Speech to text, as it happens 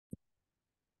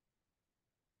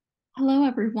Hello,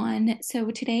 everyone. So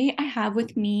today I have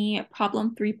with me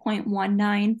problem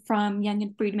 3.19 from Young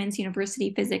and Freedman's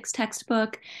University Physics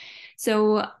textbook.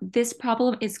 So this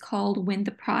problem is called Win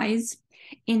the Prize.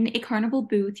 In a carnival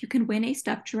booth, you can win a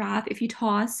stuffed giraffe if you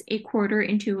toss a quarter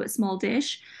into a small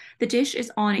dish. The dish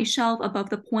is on a shelf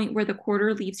above the point where the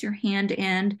quarter leaves your hand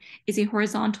and is a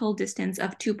horizontal distance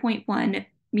of 2.1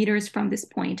 meters from this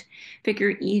point.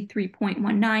 Figure E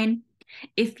 3.19.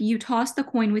 If you toss the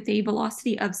coin with a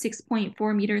velocity of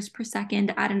 6.4 meters per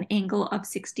second at an angle of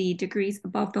 60 degrees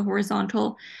above the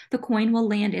horizontal, the coin will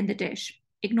land in the dish.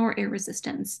 Ignore air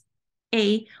resistance.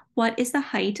 A, what is the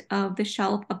height of the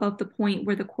shelf above the point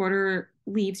where the quarter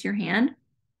leaves your hand?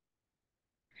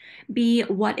 B,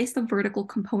 what is the vertical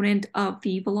component of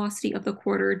the velocity of the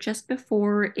quarter just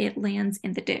before it lands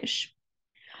in the dish?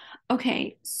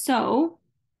 Okay, so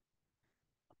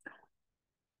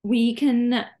we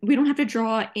don't have to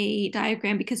draw a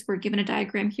diagram because we're given a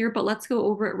diagram here, but let's go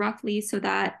over it roughly so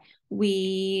that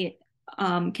we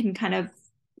can kind of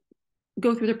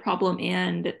go through the problem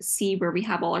and see where we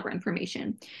have all of our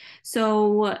information.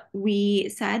 So we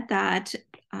said that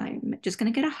I'm just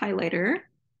going to get a highlighter.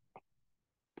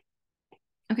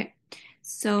 Okay.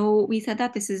 So we said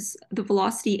that the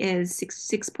velocity is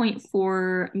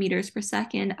 6.4 meters per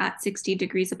second at 60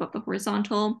 degrees above the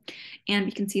horizontal. And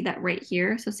we can see that right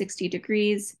here. So 60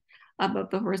 degrees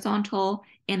above the horizontal,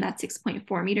 and that's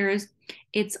 6.4 meters.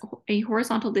 It's a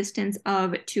horizontal distance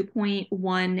of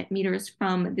 2.1 meters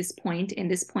from this point, and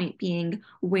this point being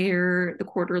where the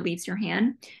quarter leaves your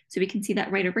hand. So we can see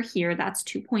that right over here, that's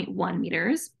 2.1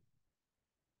 meters.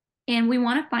 And we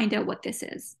want to find out what this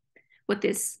is, what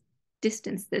this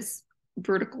distance, this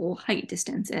vertical height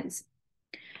distance is.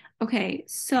 Okay,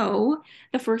 so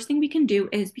the first thing we can do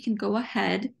is we can go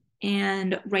ahead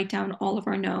and write down all of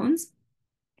our knowns.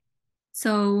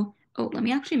 So, let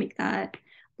me actually make that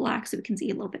black so we can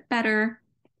see a little bit better.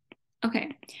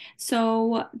 Okay,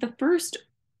 so the first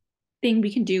thing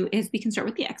we can do is we can start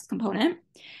with the x component.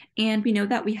 And we know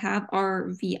that we have our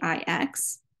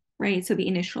VIX, right? So the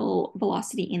initial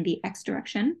velocity in the x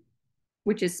direction,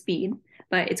 which is speed,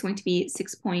 but it's going to be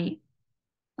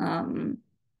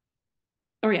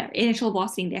initial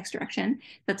velocity in the x direction.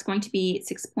 That's going to be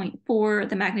 6.4.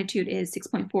 The magnitude is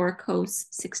 6.4 cos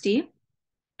 60.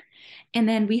 And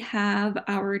then we have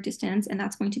our distance, and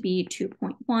that's going to be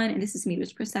 2.1, and this is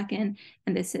meters per second,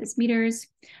 and this is meters.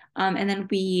 And then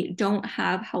we don't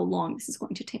have how long this is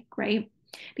going to take, right?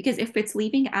 Because if it's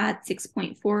leaving at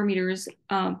 6.4 meters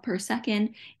per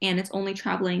second, and it's only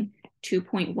traveling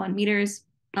 2.1 meters,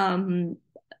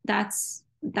 that's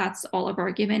all of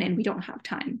our given, and we don't have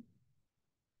time.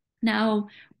 Now,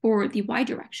 for the y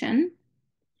direction,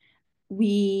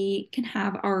 we can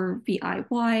have our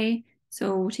VIY.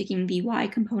 So taking the y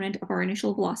component of our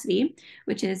initial velocity,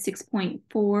 which is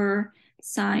 6.4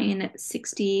 sine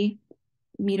 60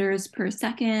 meters per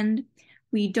second.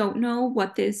 We don't know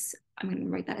what this, I'm going to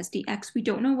write that as dx. We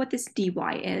don't know what this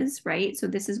dy is, right? So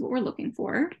this is what we're looking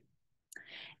for.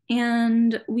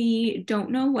 And we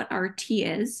don't know what our t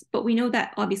is, but we know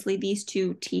that obviously these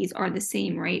two t's are the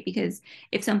same, right? Because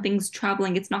if something's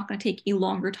traveling, it's not going to take a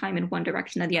longer time in one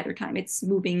direction than the other time. It's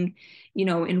moving,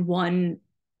 in one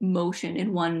motion,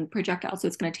 in one projectile. So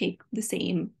it's going to take the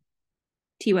same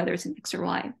t, whether it's an x or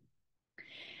y.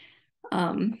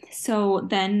 So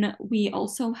then we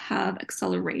also have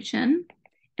acceleration,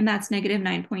 and that's negative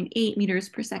 9.8 meters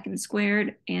per second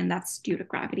squared, and that's due to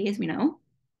gravity, as we know.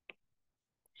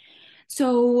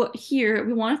 So here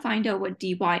we want to find out what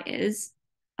dy is,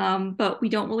 but we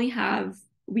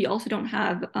also don't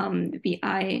have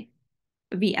VFY,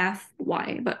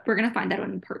 but we're going to find that out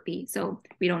in part B, so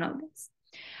we don't know this.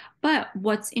 But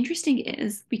what's interesting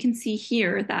is we can see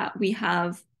here that we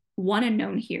have one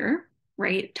unknown here,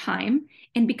 right, time,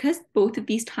 and because both of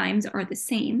these times are the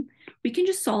same, we can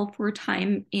just solve for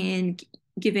time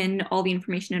given all the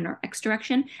information in our x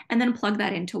direction, and then plug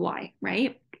that into y,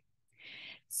 right?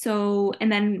 So,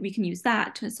 and then we can use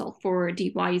that to solve for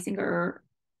dy using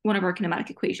one of our kinematic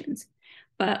equations.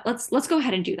 But let's go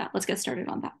ahead and do that. Let's get started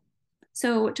on that.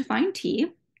 So to find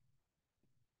t,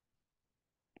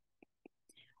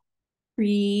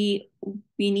 we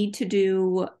need to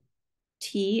do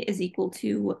t is equal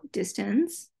to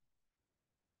distance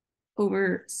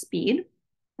over speed,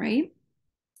 right?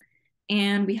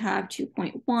 And we have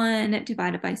 2.1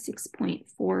 divided by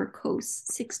 6.4 cos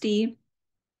 60.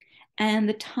 And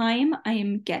the time I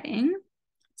am getting, I'm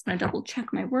going to double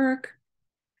check my work.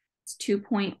 It's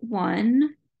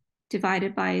 2.1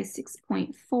 divided by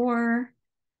 6.4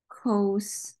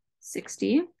 cos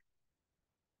 60.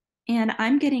 And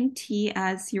I'm getting t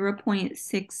as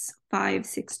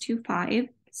 0.65625.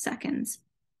 seconds.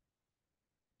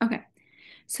 Okay,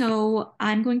 so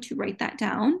I'm going to write that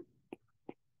down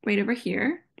right over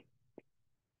here.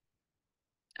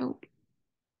 Oh,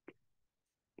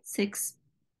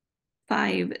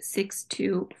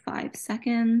 6.5625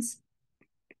 seconds.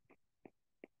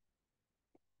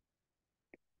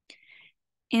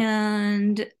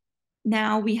 And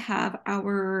now we have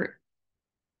our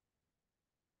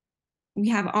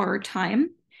time.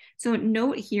 So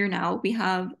note here now we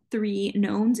have 3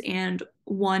 knowns and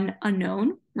 1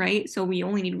 unknown, right? So we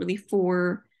only need really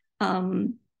 4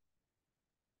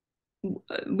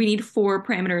 we need 4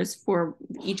 parameters for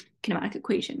each kinematic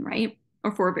equation, right?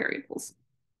 Or 4 variables.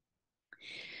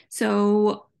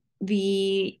 So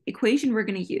the equation we're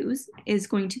going to use is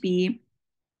going to be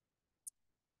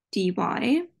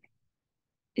dy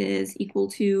is equal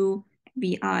to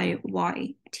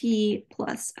VIYT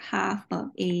plus half of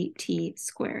AT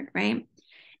squared, right?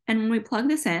 And when we plug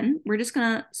this in, we're just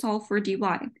going to solve for dy.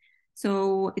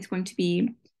 So it's going to be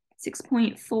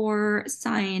 6.4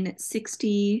 sine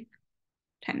 60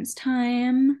 times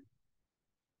time.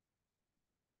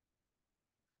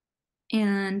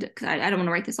 And because I don't want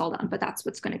to write this all down, but that's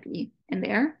what's going to be in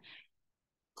there.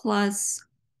 Plus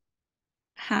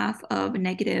half of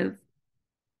negative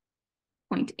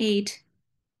 0.8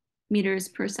 meters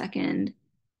per second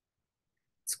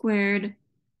squared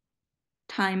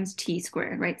times t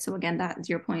squared, right? So again, that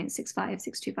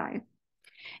 0.65625.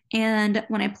 And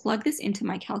when I plug this into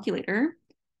my calculator,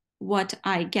 what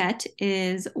I get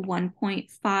is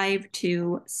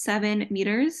 1.527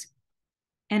 meters.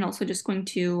 And also just going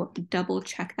to double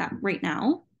check that right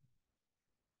now.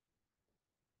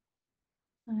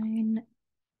 Sine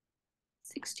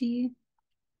 60.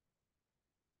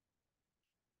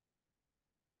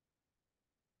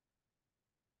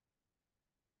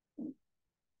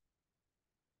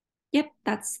 Yep,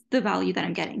 that's the value that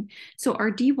I'm getting. So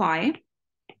our dy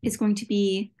is going to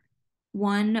be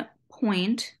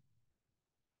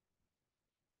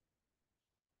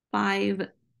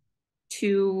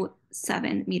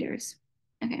 1.527 meters.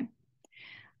 Okay.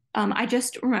 I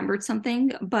just remembered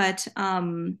something, but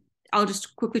I'll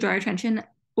just quickly draw your attention.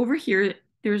 Over here,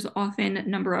 there's often a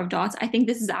number of dots. I think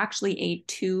this is actually a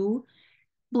 2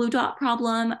 blue dot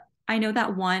problem. I know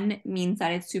that 1 means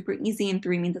that it's super easy and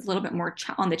 3 means it's a little bit more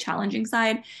on the challenging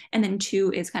side. And then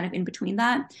 2 is kind of in between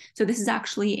that. So this is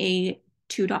actually a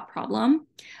 2 dot problem.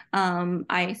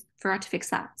 I forgot to fix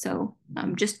that. So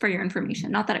just for your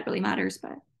information, not that it really matters,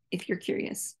 but if you're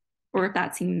curious or if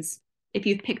that seems, if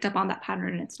you've picked up on that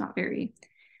pattern and it's not very,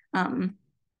 or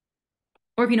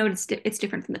if you know it's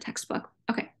different from the textbook.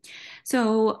 Okay,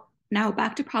 so now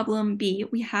back to problem B.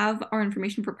 We have our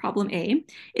information for problem A.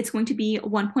 It's going to be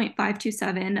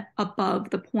 1.527 above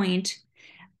the point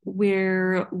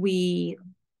where the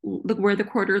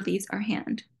quarter leaves our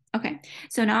hand. Okay,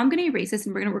 so now I'm going to erase this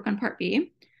and we're going to work on part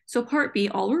B. So part B,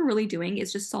 all we're really doing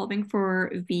is just solving for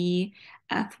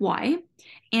VFY.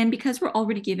 And because we're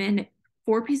already given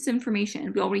 4 pieces of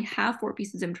information, we already have 4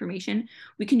 pieces of information,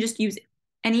 we can just use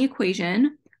any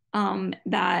equation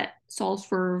that solves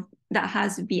for, that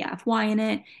has VFY in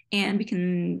it, and we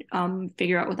can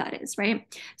figure out what that is, right?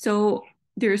 So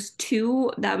there's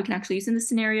 2 that we can actually use in this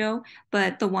scenario,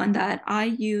 but the one that I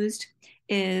used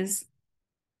is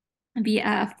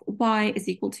VFY is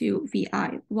equal to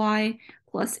VIY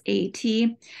plus AT.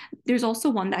 There's also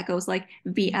one that goes like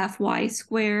VFY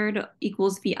squared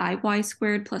equals VIY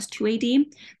squared plus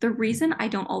 2AD. The reason I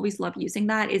don't always love using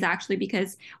that is actually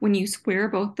because when you square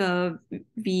both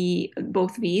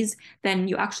V's, then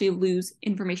you actually lose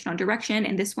information on direction,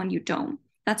 and this one you don't.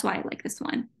 That's why I like this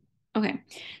one. Okay,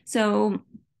 so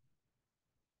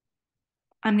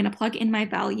I'm going to plug in my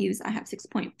values. I have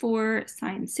 6.4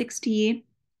 sine 60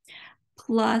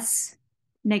 plus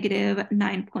negative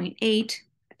 9.8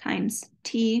 times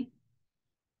t.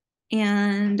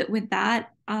 And with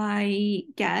that, I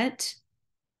get,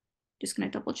 just going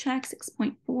to double check,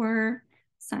 6.4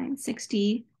 sine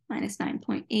 60 minus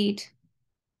 9.8.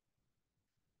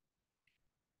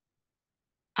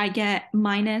 I get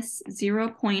minus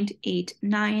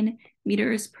 0.89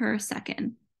 meters per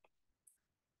second.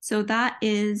 So that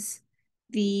is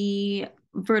the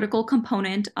vertical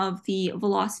component of the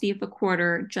velocity of the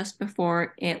quarter just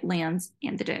before it lands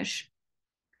in the dish.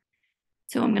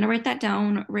 So I'm going to write that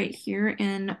down right here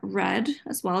in red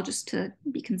as well, just to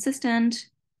be consistent.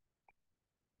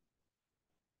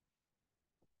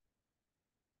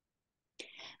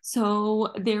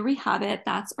 So there we have it.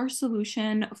 That's our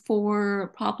solution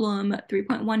for problem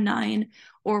 3.19,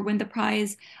 or win the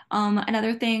prize.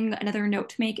 Another note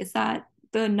to make is that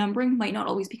the numbering might not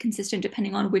always be consistent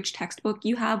depending on which textbook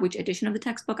you have, which edition of the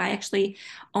textbook. I actually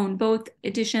own both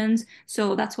editions,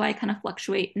 so that's why I kind of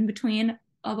fluctuate in between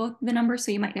both the numbers,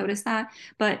 so you might notice that.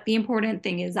 But the important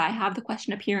thing is I have the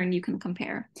question up here and you can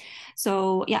compare.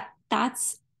 So yeah,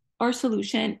 that's our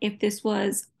solution. If this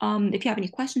was, if you have any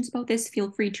questions about this,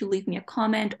 feel free to leave me a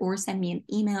comment or send me an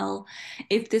email.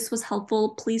 If this was helpful,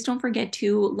 please don't forget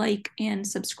to like and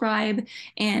subscribe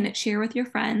and share with your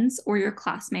friends or your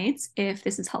classmates if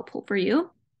this is helpful for you.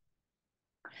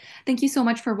 Thank you so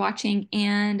much for watching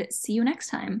and see you next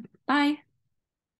time. Bye.